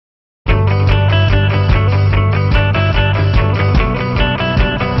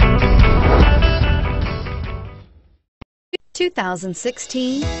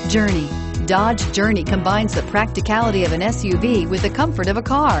2016 Journey. Dodge Journey combines the practicality of an SUV with the comfort of a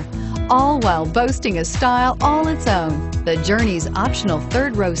car, all while boasting a style all its own. The Journey's optional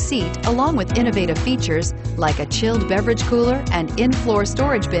third-row seat, along with innovative features like a chilled beverage cooler and in-floor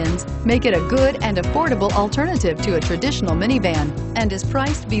storage bins, make it a good and affordable alternative to a traditional minivan and is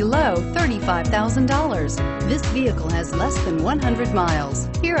priced below $35,000. This vehicle has less than 100 miles.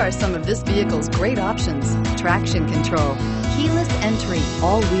 Here are some of this vehicle's great options: traction control, keyless entry,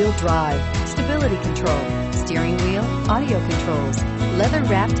 all-wheel drive, stability control, steering wheel audio controls,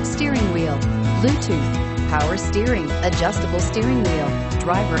 leather-wrapped steering wheel, Bluetooth, power steering, adjustable steering wheel,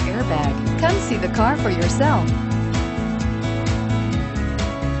 driver airbag. Come see the car for yourself.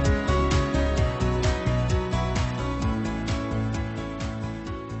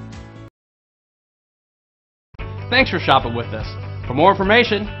 Thanks for shopping with us. For more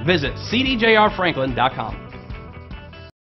information, visit cdjrfranklin.com.